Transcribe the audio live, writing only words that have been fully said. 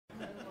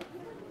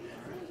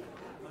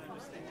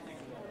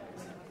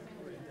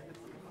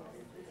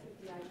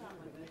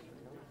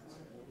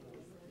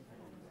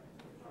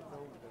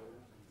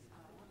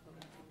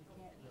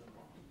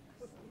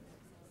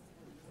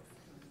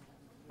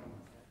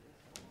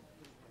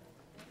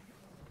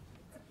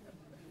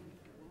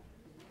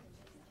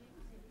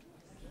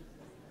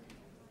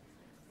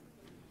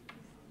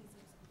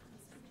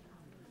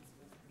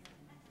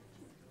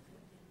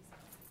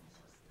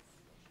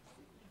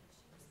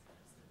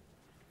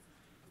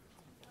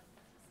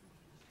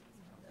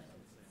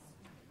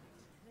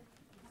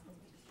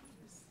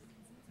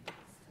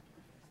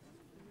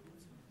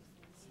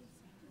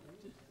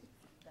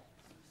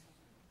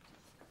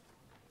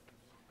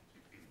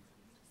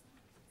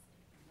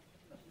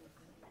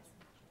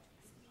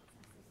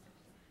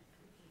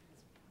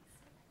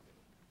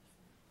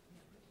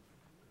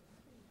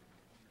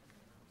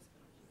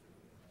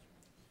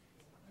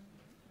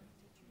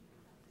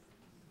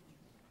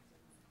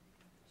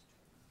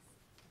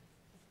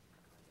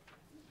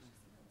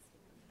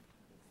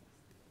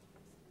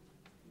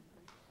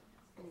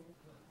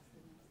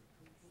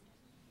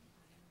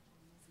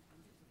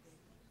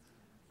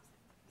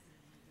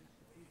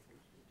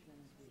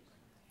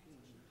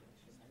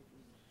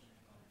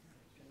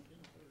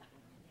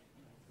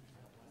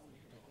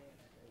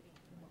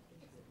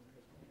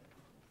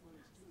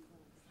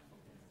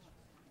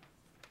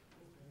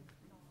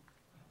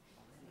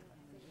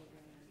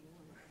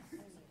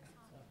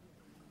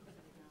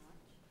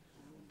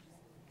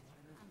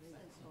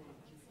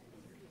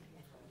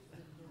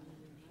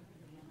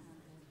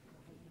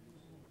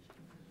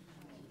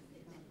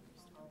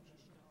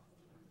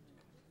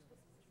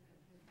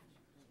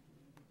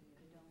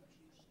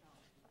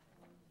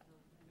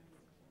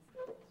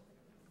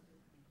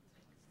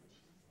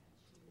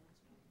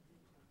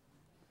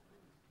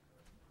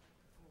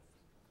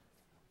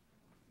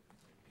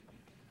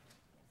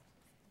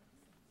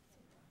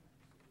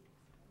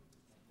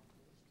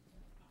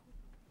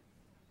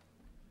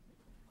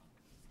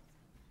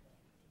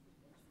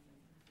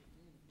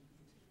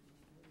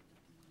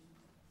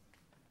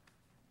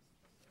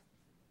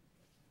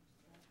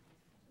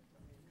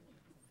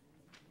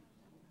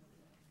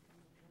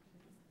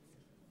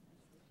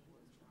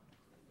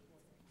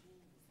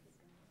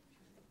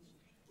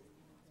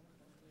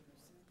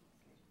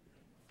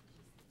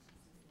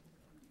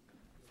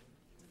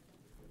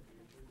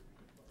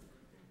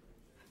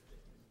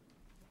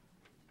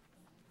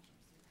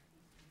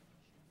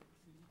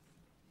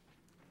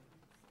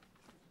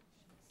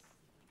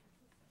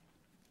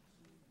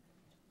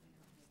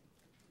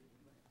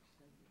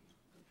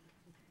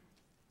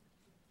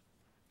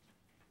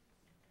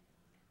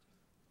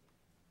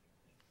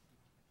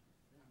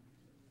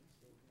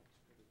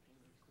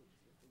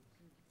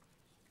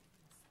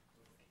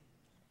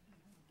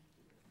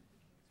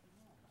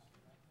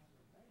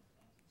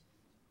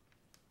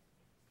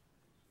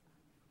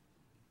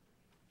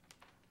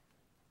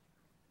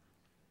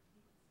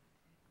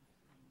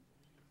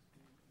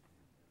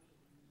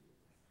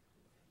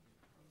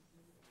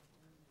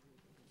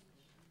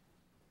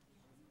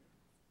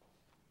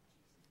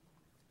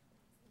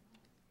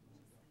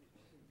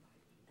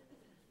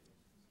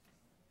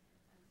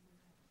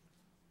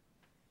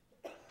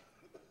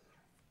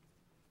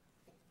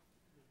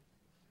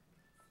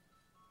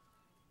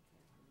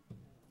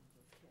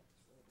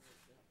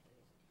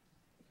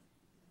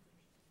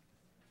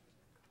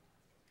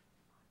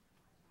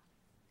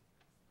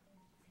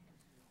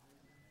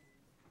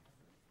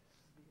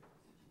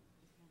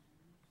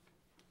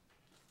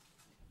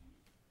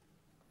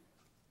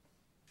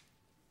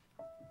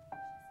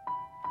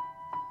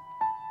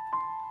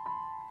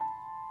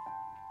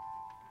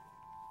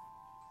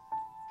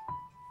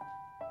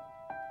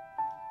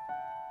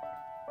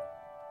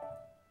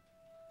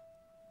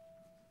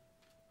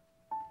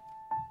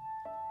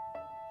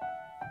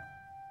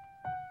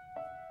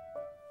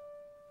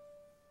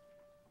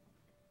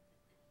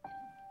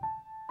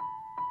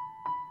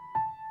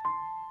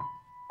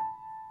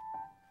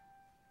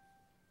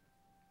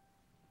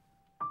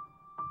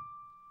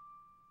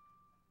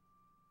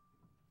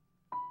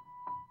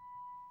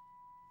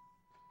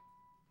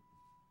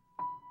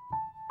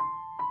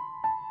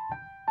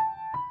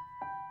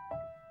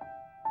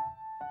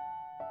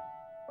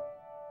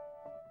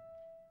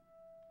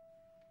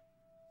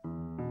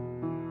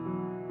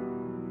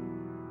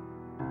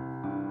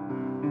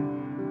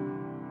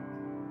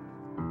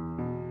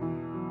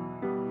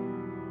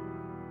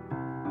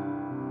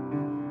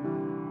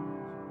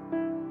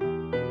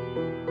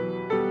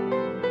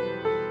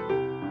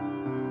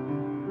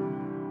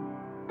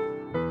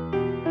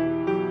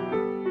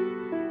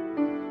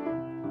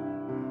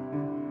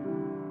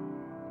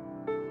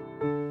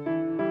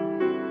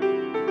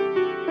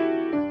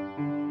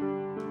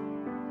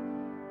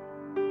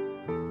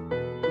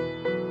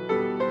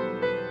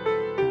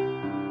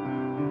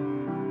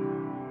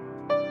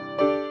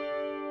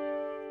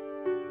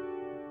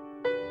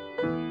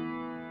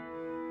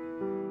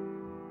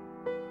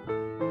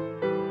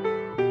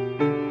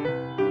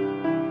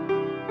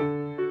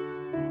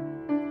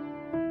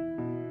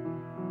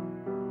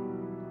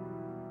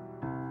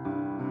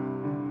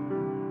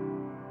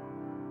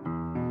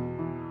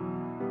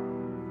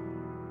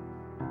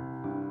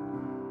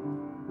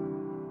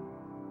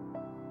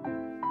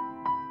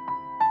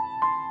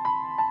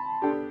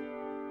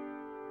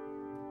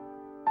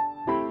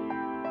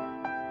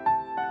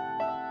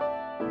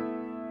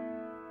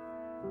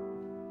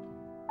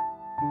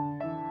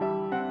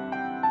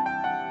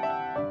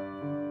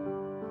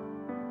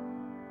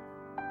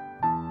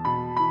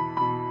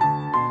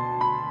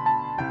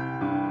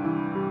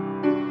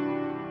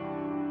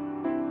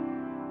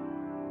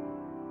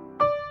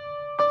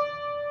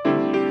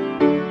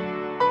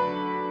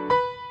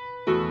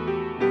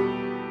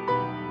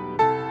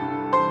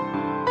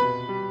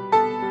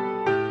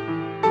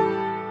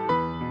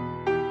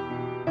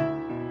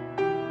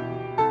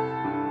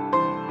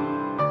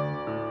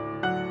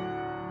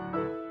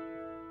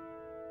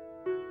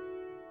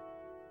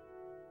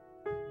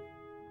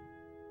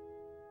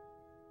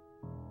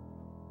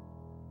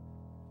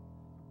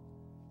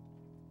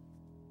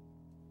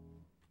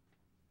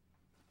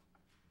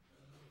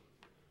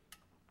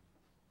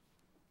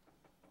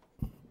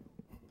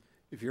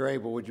If you're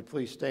able, would you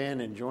please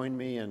stand and join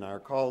me in our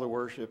call to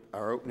worship,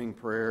 our opening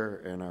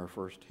prayer, and our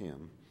first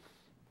hymn.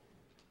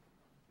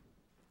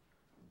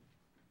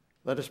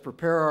 Let us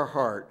prepare our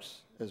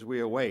hearts as we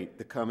await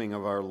the coming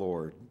of our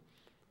Lord.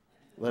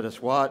 Let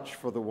us watch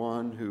for the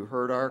one who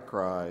heard our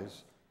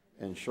cries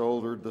and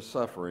shouldered the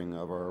suffering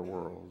of our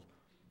world.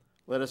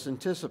 Let us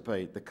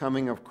anticipate the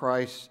coming of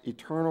Christ's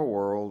eternal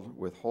world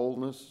with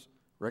wholeness,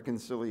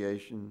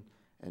 reconciliation,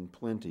 and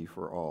plenty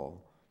for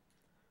all.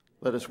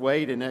 Let us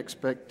wait in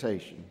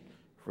expectation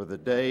for the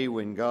day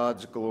when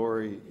God's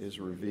glory is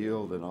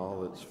revealed in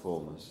all its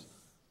fullness.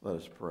 Let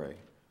us pray.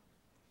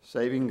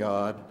 Saving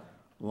God,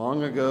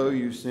 long ago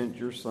you sent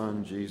your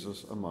Son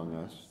Jesus among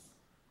us,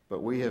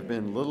 but we have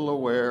been little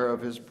aware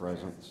of his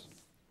presence,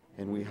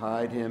 and we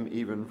hide him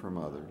even from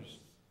others.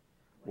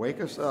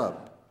 Wake us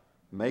up,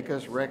 make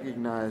us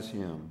recognize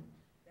him,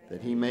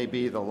 that he may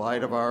be the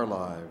light of our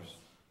lives,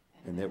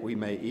 and that we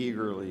may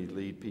eagerly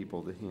lead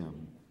people to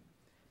him.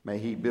 May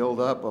he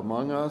build up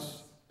among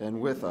us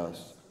and with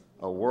us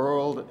a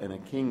world and a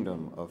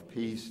kingdom of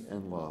peace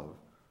and love.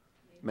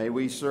 May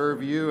we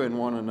serve you and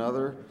one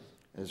another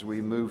as we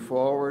move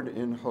forward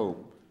in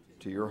hope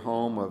to your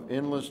home of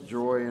endless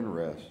joy and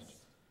rest.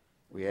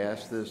 We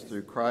ask this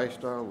through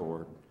Christ our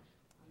Lord.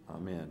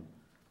 Amen.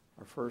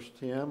 Our first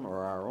hymn,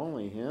 or our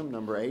only hymn,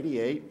 number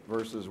 88,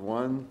 verses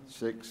 1,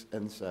 6,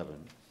 and 7.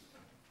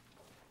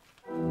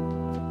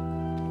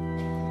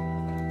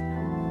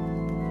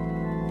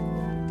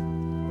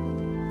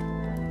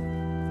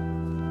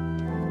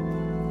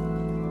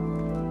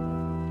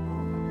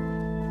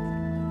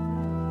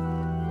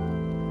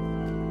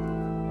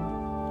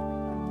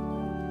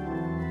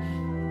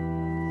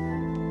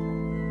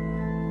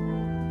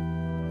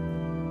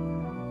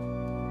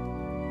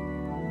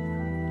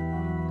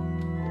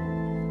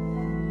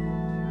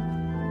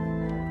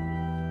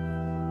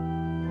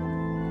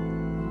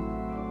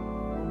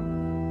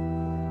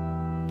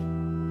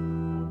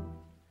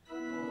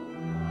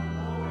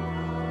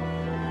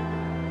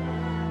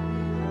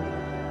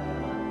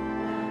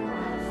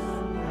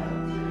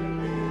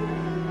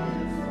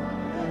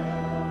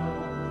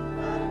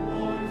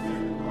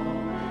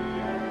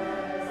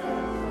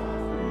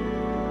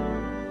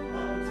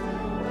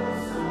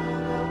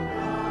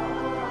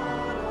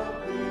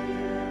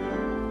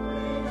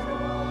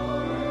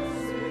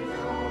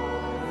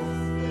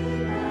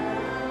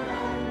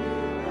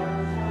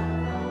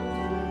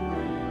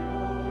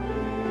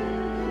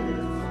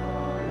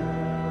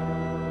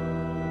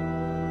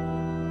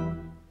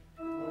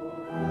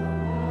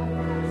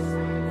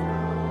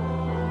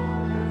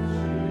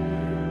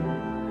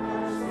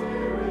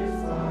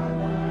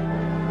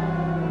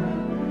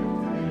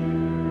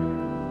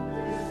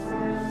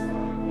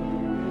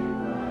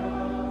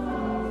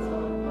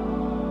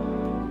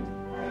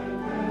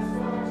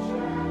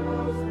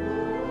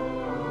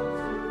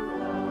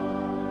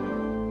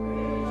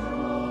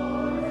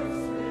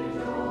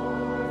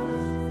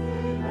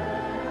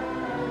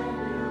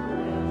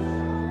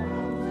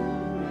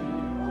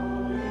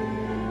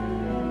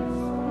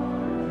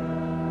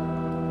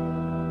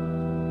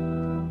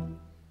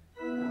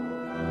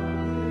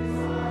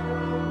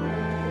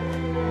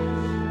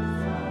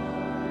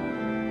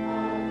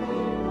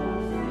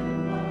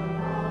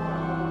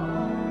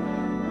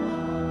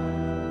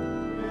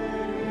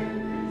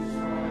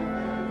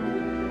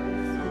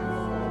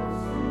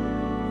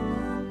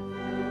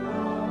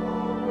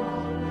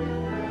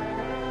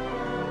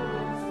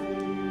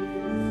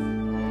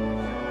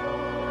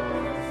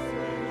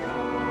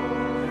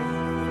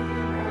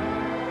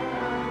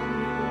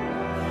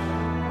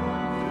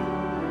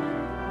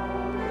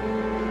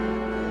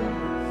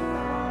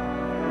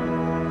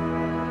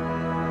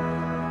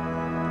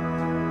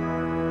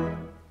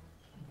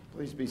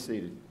 Please be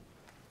seated.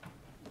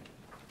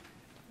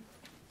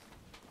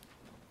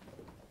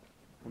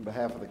 On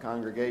behalf of the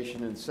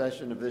congregation and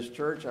session of this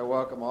church, I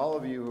welcome all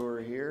of you who are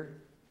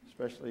here,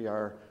 especially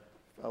our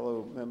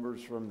fellow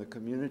members from the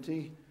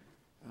community.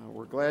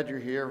 We're glad you're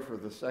here for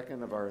the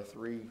second of our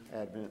 3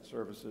 Advent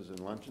services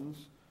and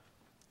luncheons.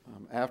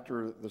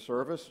 After the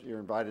service, you're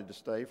invited to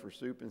stay for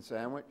soup and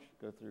sandwich.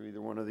 Go through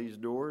either one of these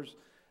doors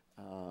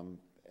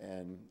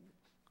and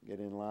get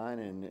in line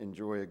and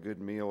enjoy a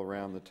good meal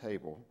around the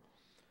table.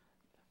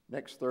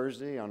 Next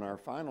Thursday, on our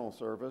final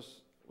service,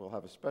 we'll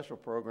have a special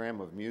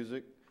program of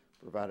music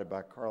provided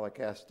by Carla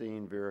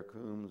Castine, Vera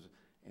Coombs,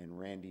 and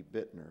Randy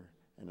Bittner,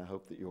 and I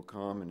hope that you'll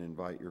come and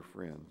invite your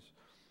friends.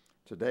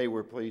 Today,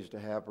 we're pleased to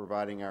have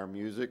providing our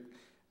music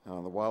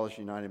the Wallace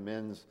United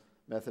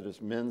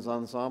Methodist Men's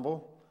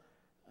Ensemble.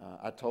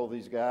 I told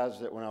these guys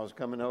that when I was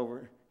coming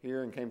over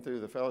here and came through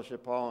the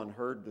fellowship hall and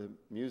heard the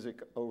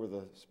music over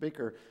the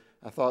speaker,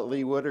 I thought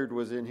Lee Woodard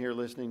was in here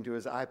listening to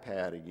his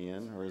iPad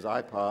again, or his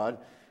iPod,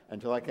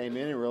 until I came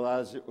in and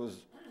realized it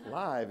was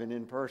live and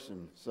in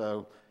person.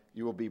 So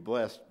you will be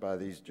blessed by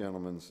these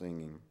gentlemen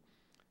singing.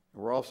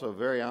 We're also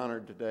very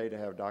honored today to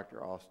have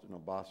Dr. Austin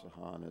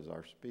Obasohan as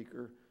our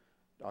speaker.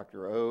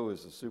 Dr. O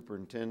is the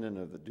superintendent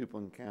of the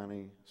Duplin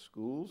County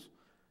Schools.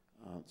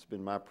 It's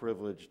been my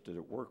privilege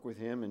to work with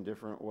him in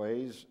different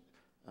ways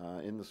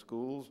in the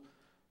schools.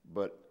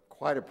 but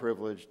quite a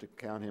privilege to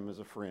count him as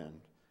a friend.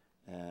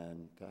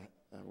 And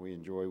we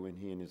enjoy when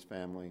he and his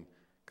family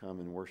come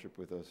and worship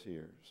with us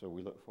here. So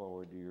we look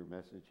forward to your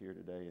message here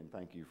today, and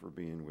thank you for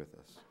being with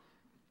us.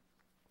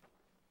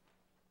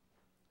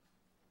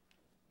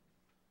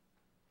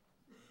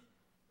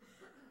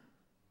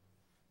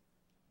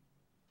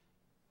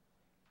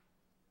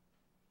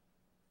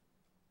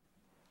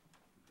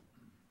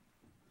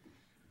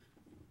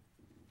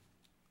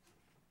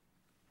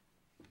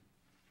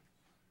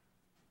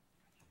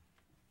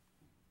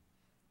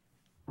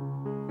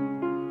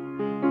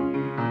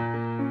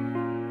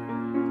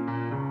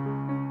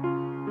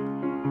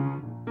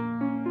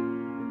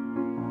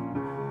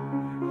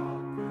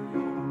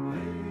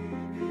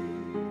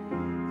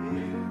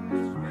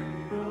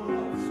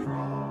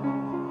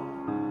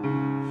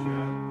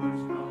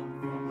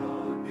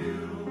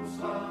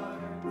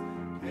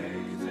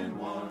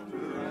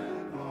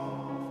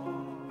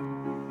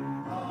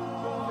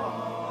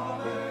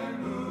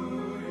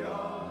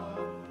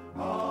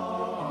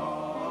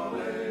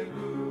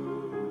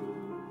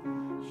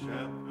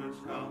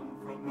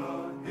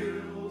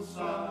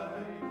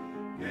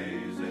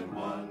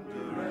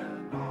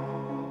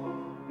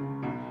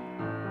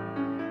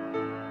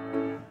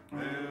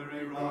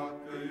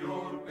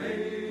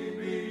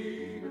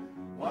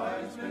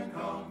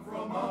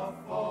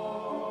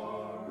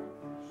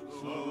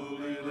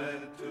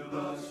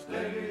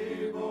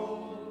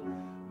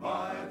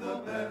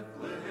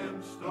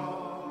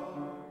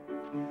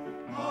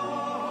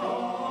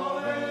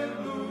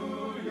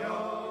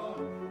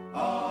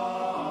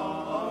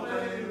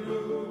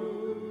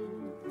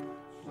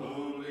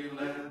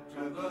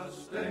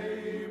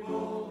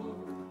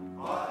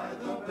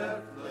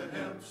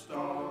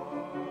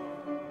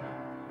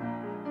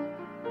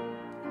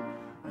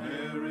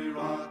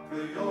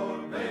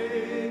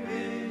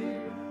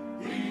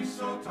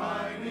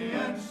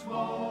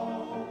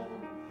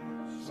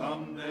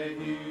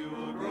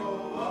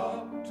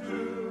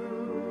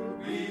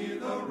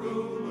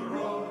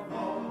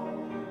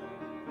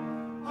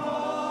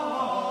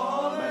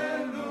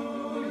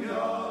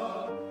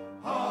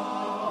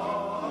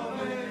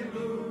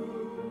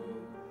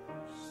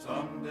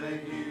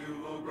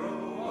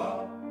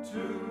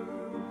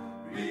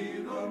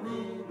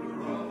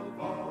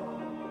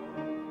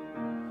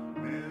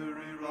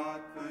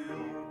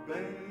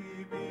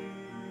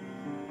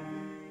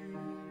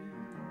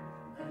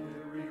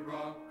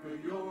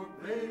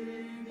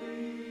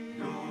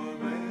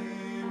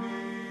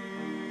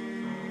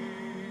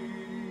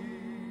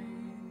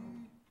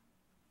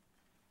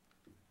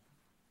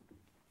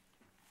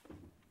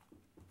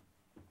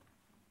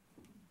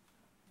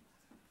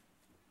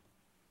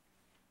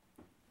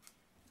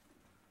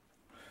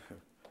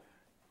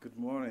 Good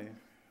morning.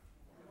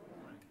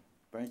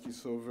 Thank you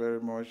so very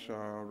much,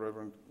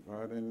 Reverend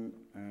Garden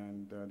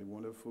and the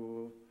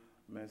wonderful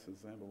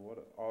Ensemble.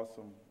 What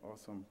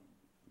awesome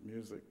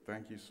music.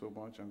 Thank you so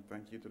much, and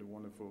thank you to the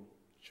wonderful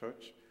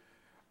church.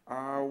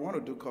 I want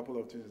to do a couple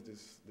of things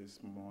this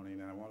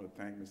morning, and I want to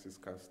thank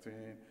Mrs.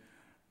 Castine,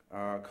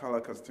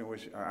 Carla Castine,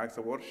 which I asked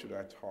her, what should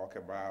I talk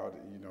about?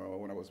 You know,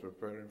 when I was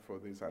preparing for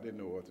this, I didn't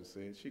know what to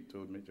say. She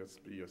told me,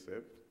 just be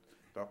yourself,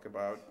 talk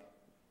about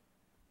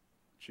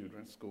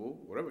children's school,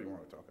 whatever you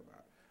want to talk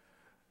about.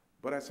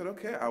 But I said,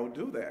 okay, I'll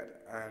do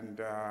that.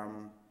 And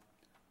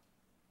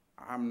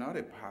I'm not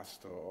a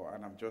pastor,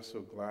 and I'm just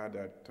so glad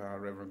that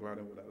Reverend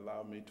Gladden would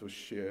allow me to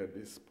share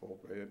this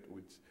pulpit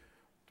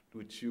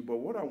with you. But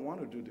what I want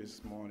to do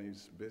this morning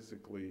is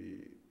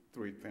basically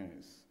three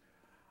things.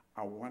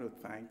 I want to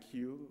thank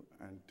you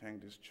and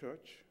thank this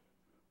church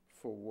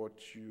for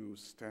what you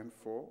stand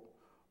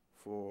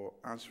for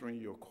answering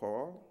your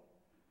call.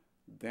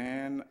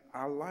 Then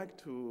I'd like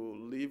to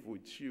leave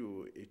with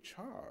you a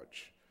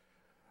charge.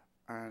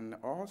 And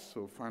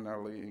also,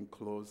 finally, in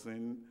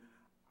closing,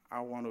 I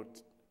want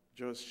to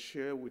just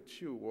share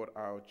with you what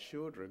our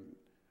children,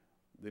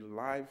 the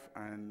life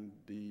and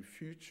the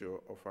future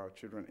of our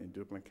children in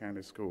Duplin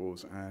County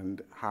Schools,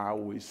 and how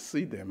we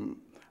see them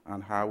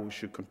and how we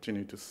should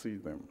continue to see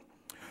them.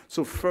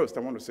 So first, I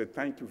want to say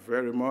thank you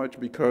very much,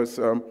 because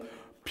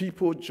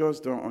people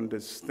just don't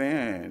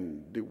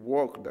understand the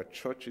work that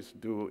churches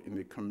do in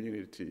the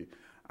community,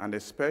 and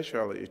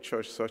especially a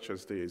church such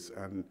as this,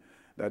 and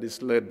that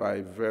is led by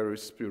a very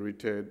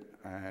spirited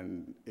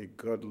and a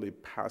godly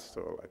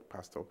pastor like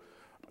Pastor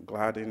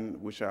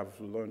Gladden, which I've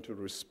learned to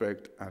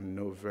respect and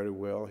know very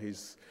well.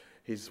 He's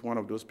one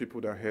of those people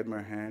that hold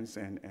my hands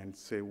and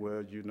say,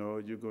 well, you know,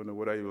 you're going to,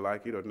 whether you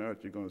like it or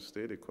not, you're going to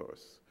stay the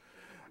course,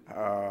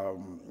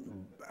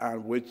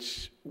 and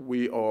which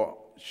we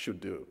all should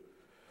do.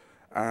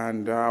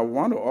 And I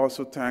want to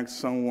also thank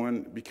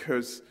someone,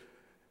 because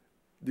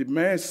the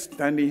man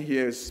standing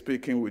here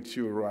speaking with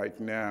you right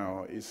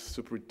now is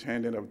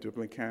Superintendent of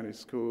Duplin County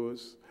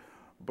Schools.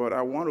 But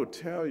I want to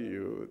tell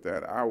you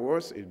that I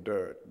was a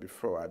dirt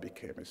before I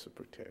became a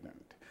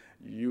superintendent.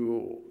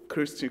 You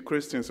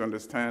Christians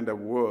understand the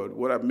word.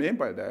 What I mean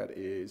by that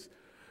is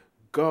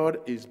God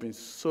has been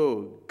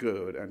so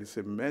good, and it's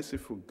a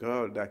merciful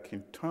God that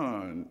can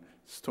turn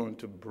stone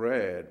to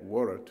bread,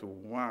 water to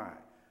wine,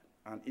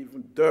 and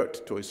even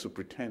dirt to a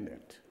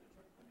superintendent.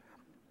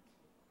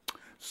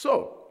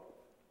 So,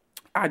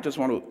 I just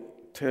want to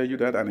tell you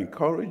that and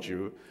encourage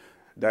you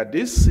that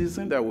this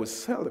season that we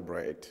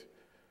celebrate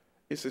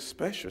is a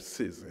special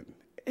season.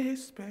 A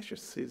special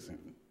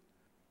season.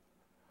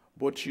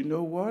 But you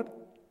know what?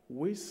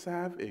 We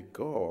serve a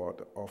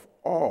God of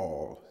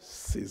all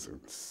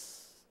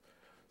seasons.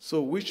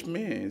 So which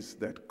means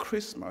that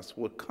Christmas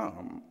will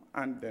come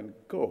and then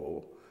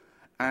go,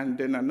 and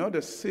then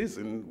another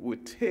season will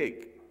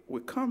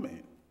come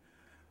in.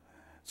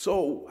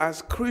 So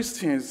as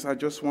Christians, I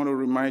just want to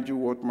remind you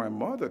what my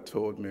mother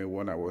told me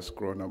when I was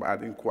growing up. I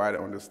didn't quite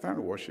understand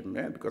what she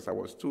meant because I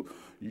was too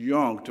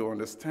young to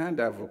understand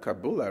that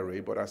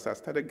vocabulary. But as I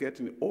started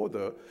getting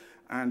older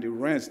and the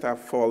rain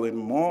started falling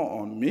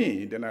more on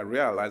me, then I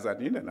realized I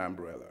need an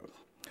umbrella.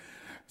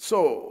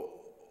 So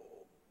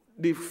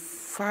the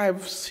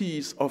 5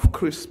 C's of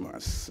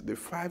Christmas,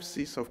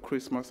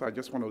 I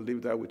just want to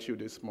leave that with you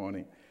this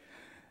morning.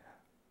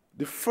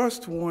 The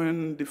first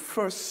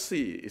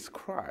C is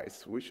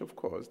Christ, which of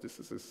course, this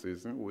is a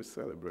season we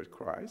celebrate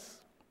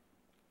Christ.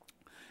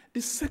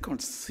 The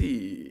second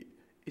C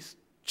is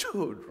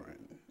children,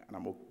 and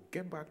I'm going to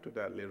get back to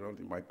that later on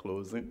in my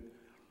closing.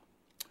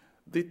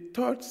 The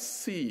third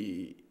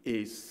C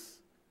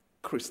is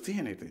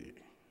Christianity.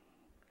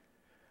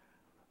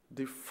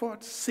 The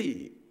fourth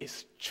C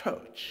is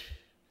church.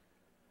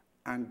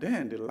 And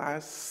then the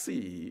last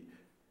C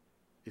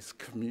is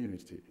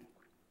community.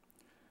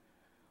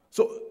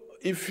 So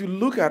if you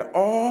look at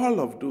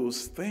all of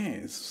those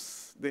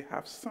things, they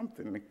have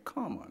something in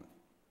common.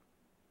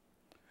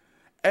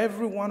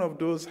 Every one of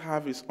those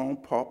have its own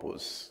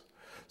purpose.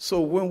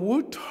 So when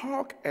we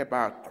talk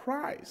about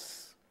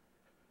Christ,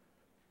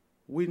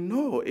 we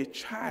know a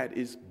child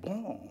is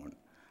born,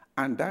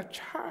 and that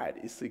child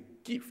is a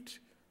gift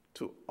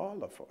to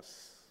all of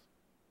us.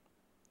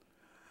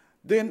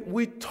 Then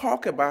we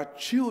talk about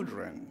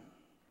children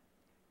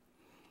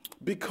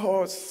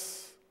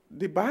because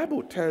the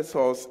Bible tells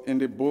us in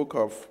the book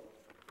of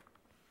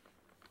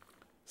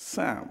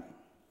Psalm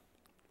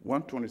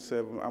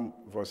 127,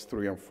 verse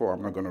 3 and 4,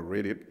 I'm not going to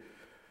read it.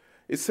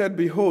 It said,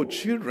 "Behold,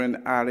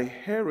 children are a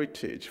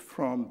heritage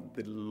from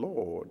the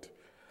Lord,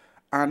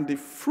 and the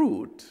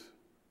fruit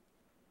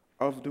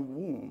of the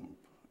womb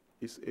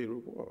is a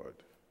reward."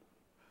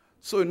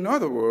 So in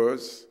other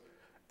words,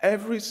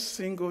 every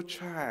single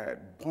child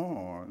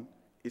born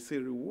is a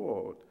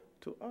reward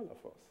to all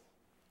of us.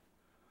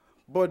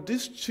 But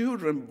these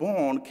children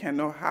born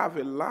cannot have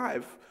a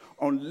life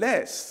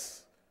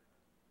unless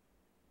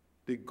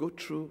they go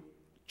through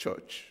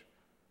church.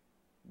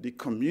 The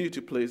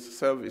community plays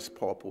service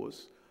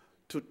purpose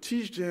to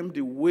teach them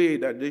the way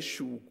that they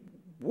should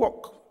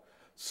walk.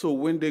 So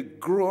when they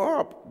grow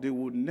up, they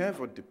will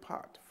never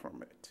depart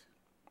from it.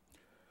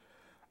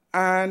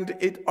 And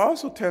it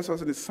also tells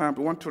us in the Psalm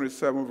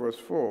 127, verse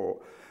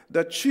 4,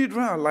 that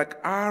children are like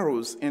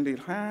arrows in the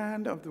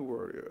hand of the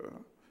warrior.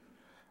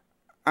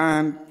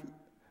 And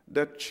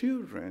that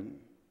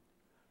children,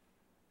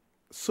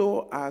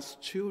 so as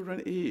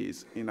children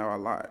is in our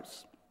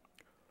lives.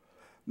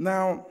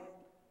 Now,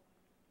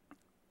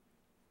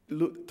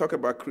 talk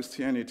about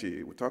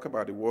Christianity, we talk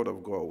about the Word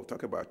of God, we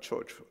talk about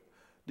church.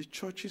 The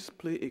churches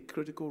play a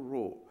critical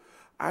role.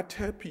 I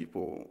tell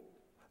people,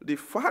 the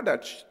fact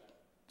that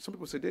some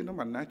people say they're not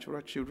my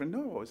natural children.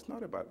 No, it's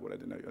not about whether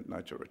they're not your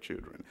natural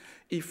children.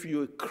 If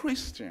you're a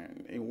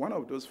Christian in one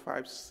of those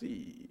 5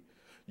 C,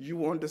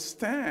 you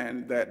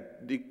understand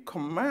that the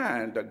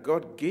command that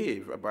God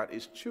gave about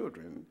his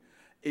children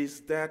is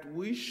that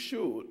we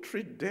should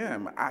treat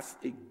them as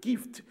a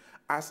gift,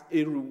 as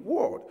a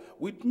reward,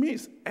 which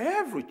means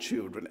every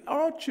children,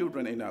 all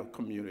children in our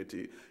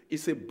community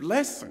is a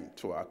blessing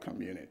to our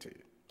community.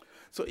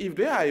 So if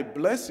they are a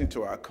blessing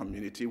to our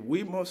community,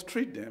 we must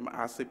treat them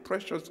as a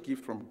precious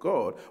gift from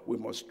God. We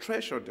must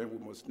treasure them, we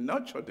must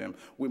nurture them,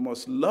 we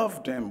must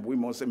love them, we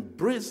must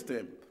embrace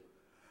them.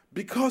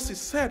 Because it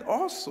said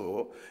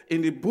also in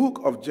the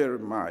book of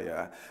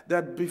Jeremiah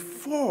that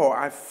before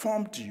I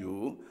formed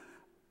you,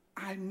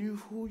 I knew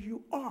who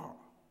you are.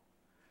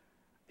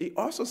 He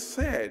also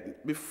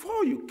said,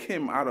 before you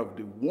came out of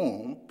the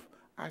womb,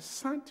 I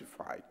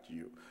sanctified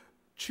you.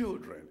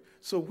 Children.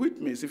 So which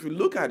means, if you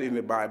look at it in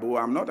the Bible,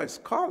 I'm not a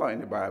scholar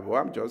in the Bible,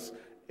 I'm just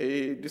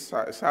a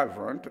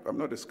servant, I'm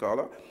not a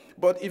scholar.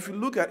 But if you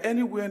look at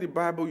anywhere in the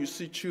Bible you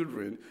see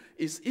children,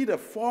 it's either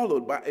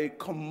followed by a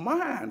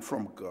command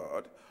from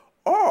God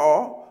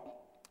or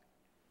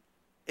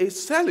a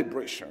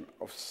celebration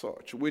of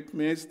such, which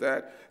means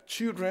that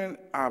children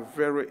are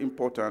very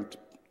important.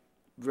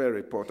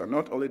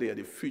 Not only they are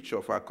the future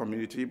of our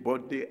community,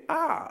 but they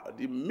are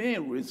the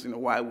main reason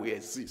why we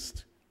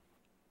exist.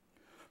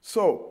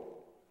 So,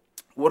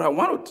 what I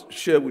want to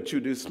share with you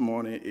this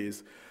morning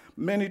is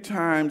many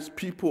times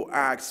people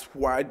ask,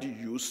 why do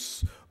you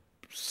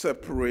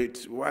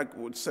separate, why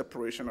would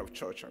separation of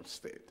church and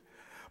state?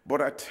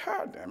 But I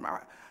tell them,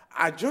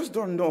 I just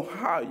don't know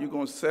how you're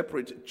going to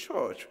separate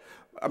church.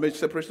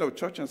 Separation of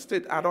church and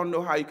state. I don't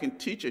know how you can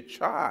teach a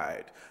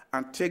child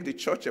and take the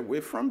church away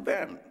from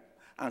them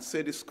and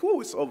say the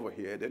school is over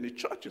here, then the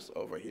church is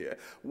over here.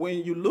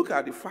 When you look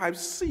at the 5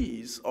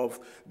 C's of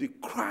the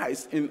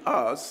Christ in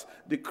us,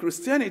 the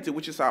Christianity,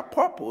 which is our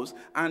purpose,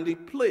 and the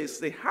place,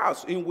 the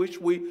house in which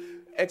we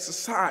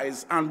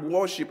exercise and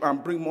worship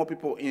and bring more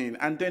people in,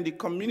 and then the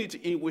community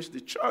in which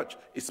the church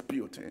is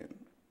built in.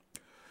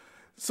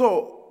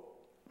 So,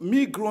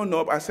 me growing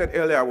up, I said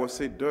earlier I was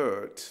a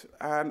dirt,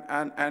 and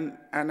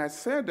I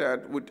said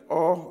that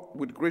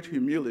with great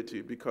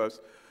humility, because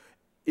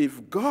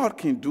if God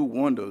can do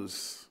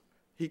wonders,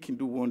 he can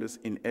do wonders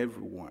in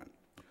everyone.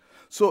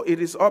 So it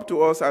is up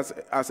to us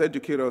as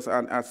educators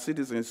and as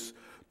citizens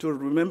to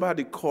remember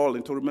the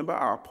calling, to remember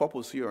our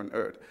purpose here on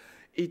earth.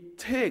 It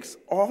takes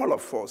all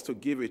of us to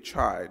give a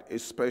child a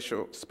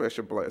special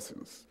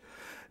blessings.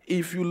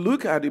 If you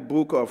look at the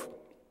book of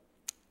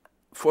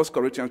 1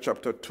 Corinthians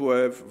chapter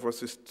 12,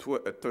 verses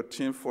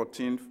 13,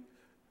 14,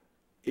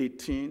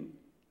 18,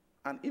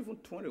 and even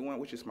 21,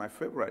 which is my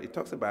favorite, it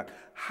talks about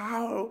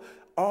how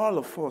all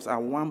of us are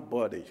one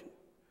body.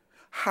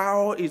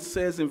 How it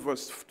says in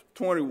verse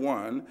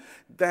 21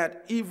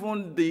 that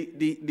even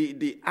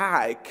the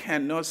eye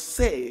cannot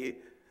say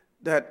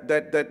that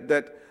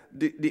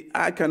the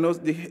eye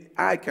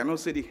cannot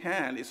say the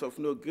hand is of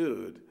no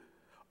good,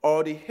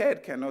 or the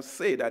head cannot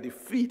say that the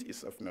feet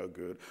is of no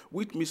good,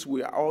 which means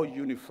we are all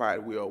unified.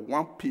 We are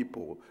one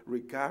people,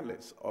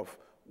 regardless of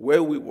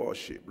where we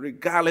worship,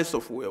 regardless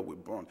of where we're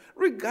born,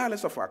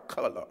 regardless of our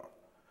color.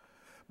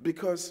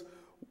 Because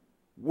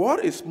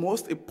what is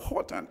most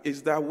important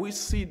is that we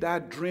see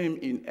that dream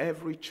in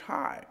every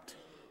child.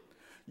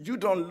 You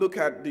don't look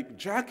at the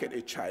jacket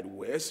a child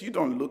wears. You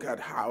don't look at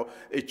how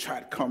a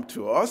child comes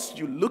to us.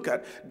 You look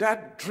at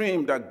that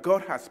dream that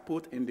God has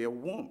put in their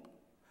womb.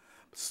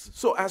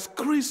 So as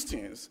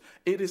Christians,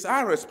 it is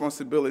our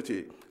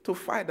responsibility to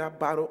fight that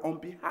battle on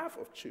behalf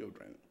of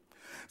children.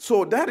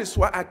 So that is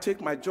why I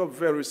take my job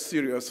very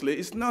seriously.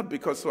 It's not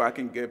because so I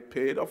can get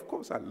paid. Of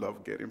course, I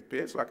love getting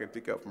paid so I can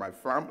take care of my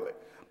family.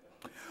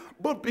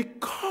 But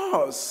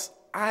because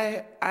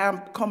I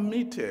am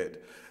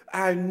committed,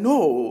 I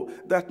know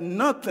that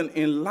nothing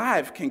in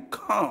life can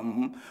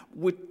come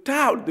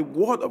without the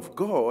word of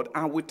God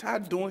and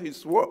without doing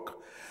his work.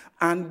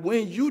 And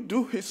when you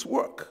do his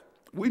work,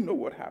 we know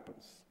what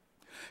happens.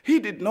 He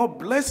did not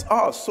bless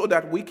us so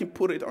that we can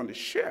put it on the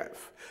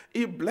shelf.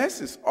 He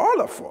blesses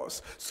all of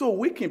us so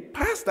we can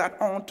pass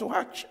that on to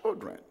our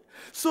children.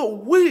 So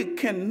we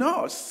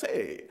cannot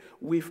say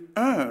we've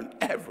earned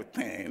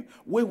everything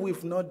when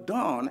we've not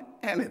done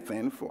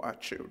anything for our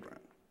children.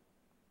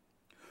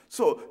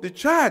 So the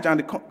charge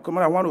and the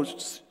command I want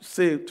to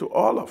say to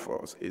all of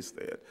us is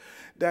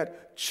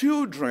that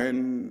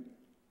children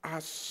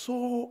are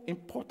so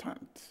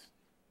important.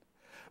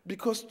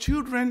 Because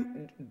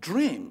children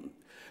dream.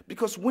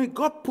 Because when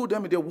God put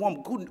them in their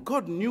womb,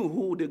 God knew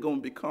who they're going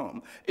to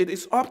become. It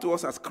is up to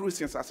us as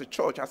Christians, as a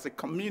church, as a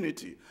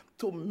community,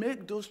 to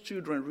make those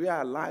children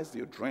realize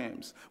their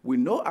dreams. We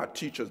know our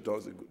teachers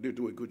they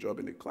do a good job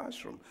in the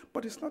classroom,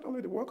 but it's not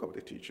only the work of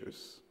the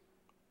teachers.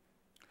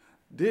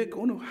 They're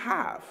going to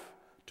have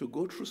to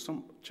go through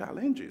some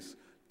challenges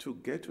to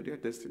get to their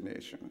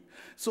destination.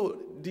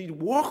 So the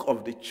work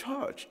of the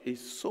church is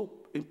so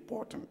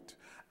important.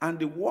 And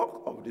the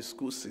work of the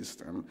school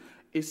system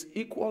is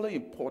equally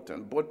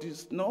important, but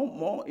it's no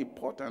more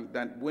important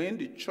than when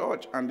the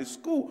church and the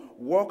school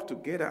work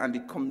together and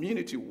the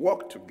community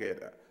work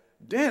together.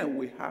 Then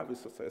we have a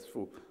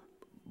successful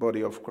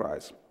body of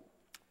Christ.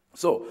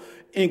 So,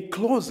 in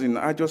closing,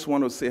 I just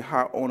want to say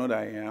how honored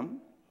I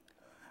am.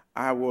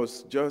 I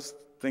was just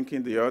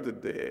thinking the other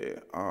day,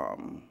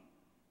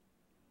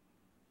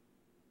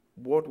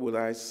 what would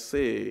I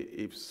say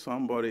if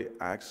somebody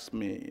asked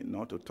me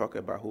not to talk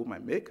about who my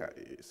maker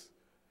is?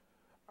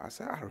 I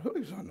said, I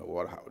really don't know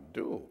what I would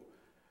do.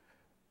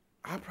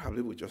 I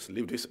probably would just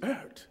leave this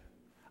earth.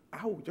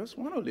 I would just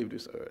want to leave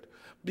this earth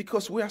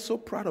because we are so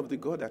proud of the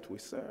God that we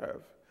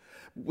serve.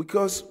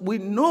 Because we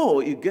know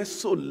it gets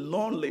so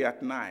lonely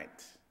at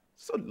night,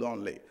 so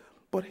lonely.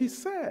 But he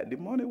said the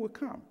morning will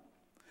come.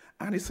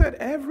 And he said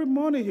every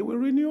morning he will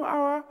renew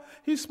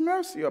his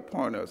mercy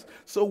upon us.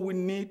 So we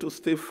need to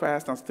stay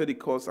fast and stay the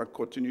course and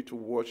continue to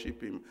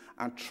worship him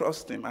and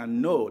trust him and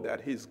know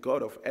that he's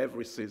God of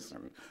every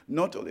season,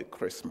 not only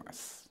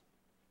Christmas.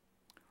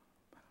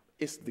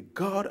 It's the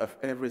God of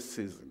every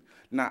season.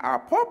 Now, our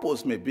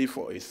purpose may be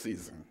for a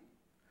season,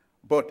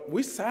 but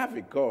we serve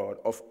a God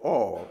of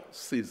all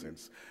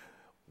seasons.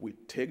 We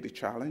take the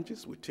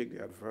challenges, we take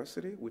the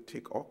adversity, we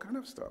take all kind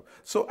of stuff.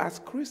 So as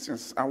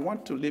Christians, I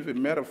want to leave a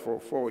metaphor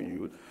for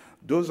you.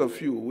 Those of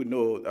you who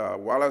know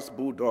Wallace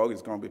Bulldog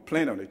is going to be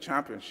playing on the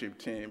championship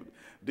team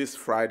this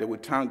Friday. We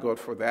thank God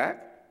for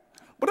that.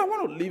 But I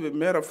want to leave a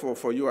metaphor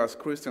for you as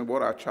Christians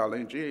what our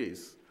challenge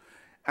is.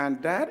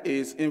 And that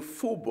is in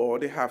football,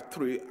 they have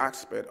 3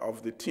 aspects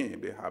of the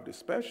team. They have the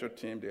special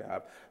team, they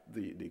have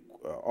the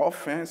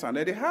offense, and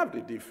then they have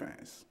the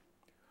defense.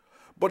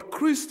 But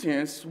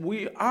Christians,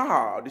 we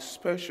are the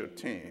special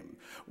team.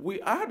 We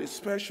are the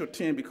special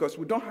team because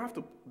we don't have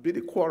to be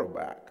the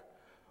quarterback.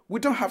 We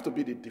don't have to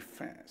be the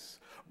defense.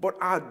 But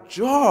our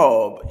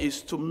job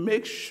is to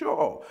make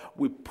sure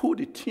we put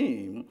the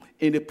team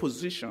in a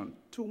position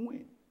to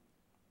win.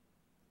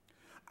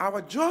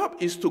 Our job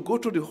is to go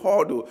to the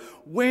huddle.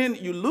 When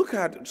you look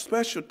at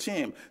special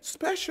team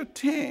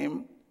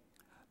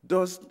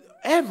does,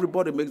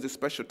 everybody makes the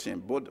special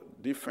team, both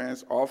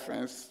defense,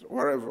 offense,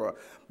 whatever.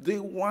 They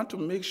want to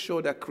make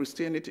sure that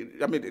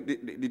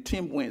the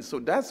team wins. So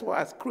that's why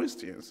as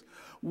Christians,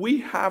 we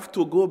have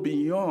to go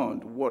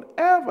beyond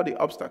whatever the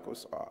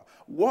obstacles are,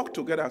 work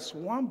together as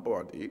one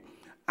body,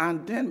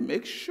 and then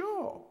make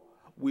sure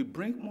we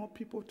bring more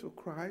people to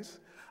Christ,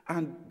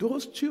 and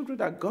those children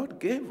that God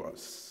gave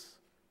us,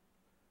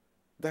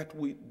 that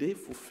they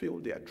fulfill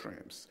their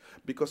dreams,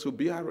 because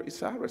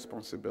it's our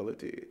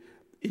responsibility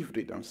if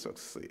they don't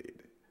succeed.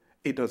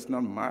 It does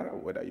not matter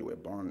whether you were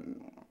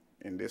born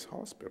in this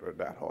hospital or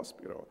that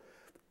hospital.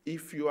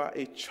 If you are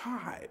a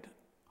child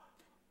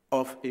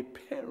of a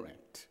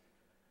parent,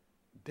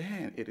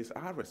 then it is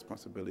our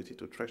responsibility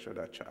to treasure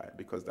that child,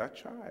 because that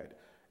child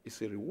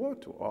is a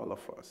reward to all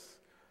of us.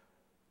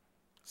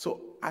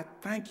 So I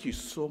thank you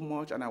so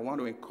much, and I want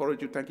to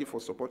encourage you. Thank you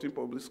for supporting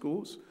public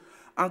schools,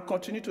 and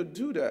continue to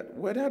do that,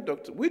 whether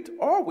with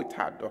or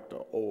without Dr.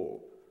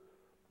 O.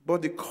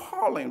 But the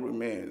calling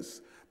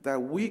remains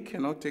that we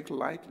cannot take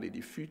lightly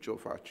the future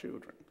of our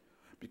children,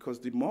 because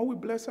the more we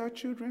bless our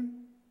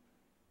children,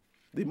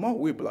 the more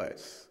we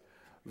bless.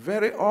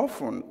 Very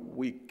often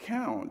we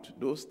count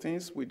those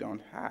things we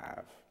don't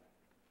have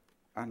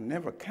and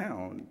never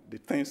count the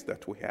things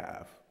that we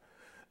have.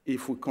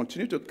 If we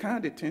continue to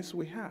count the things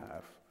we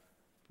have,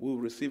 we'll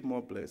receive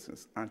more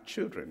blessings, and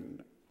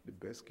children, the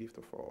best gift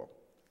of all.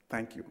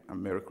 Thank you,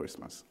 and Merry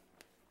Christmas.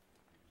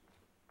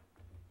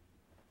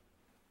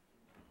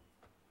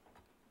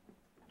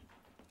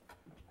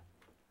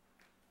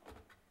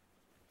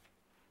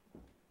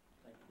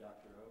 Thank you,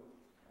 Dr. O.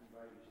 I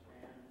invite you to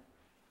stand.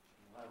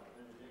 We'll have a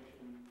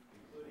benediction,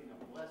 including a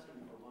blessing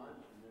for lunch,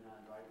 and then I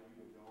invite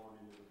you to go on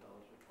into the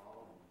fellowship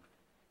hall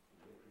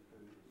and get your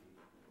food to eat.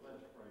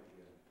 Let us pray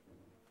together.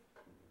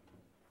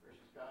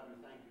 Gracious God, we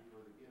thank you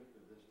for the gift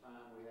of this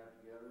time we have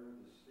together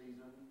this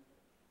season.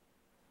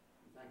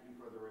 Thank you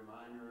for the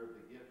reminder of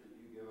the gift that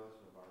you give us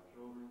of our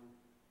children.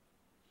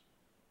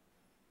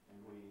 And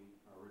we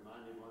are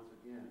reminded once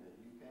again that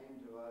you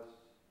came to us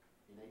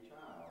in a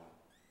child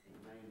in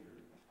a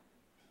manger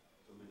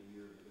so many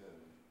years ago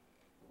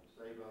to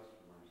save us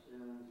from our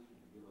sins, and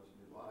to give us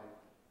new life,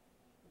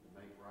 and to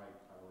make right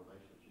our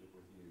relationship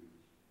with you.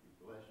 We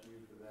bless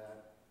you for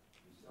that.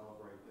 We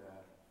celebrate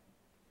that.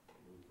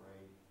 And we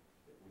pray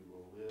that we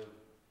will live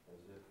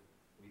as if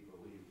we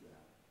believe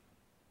that.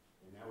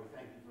 And now we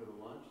thank you for the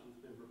lunch that's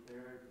been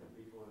prepared. The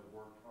people that have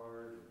worked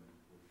hard and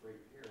with great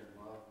care and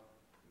love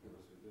to give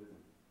us a good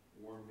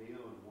warm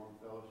meal and warm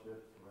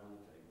fellowship around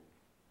the table.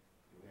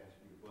 We ask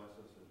you to bless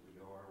us as we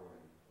go our way.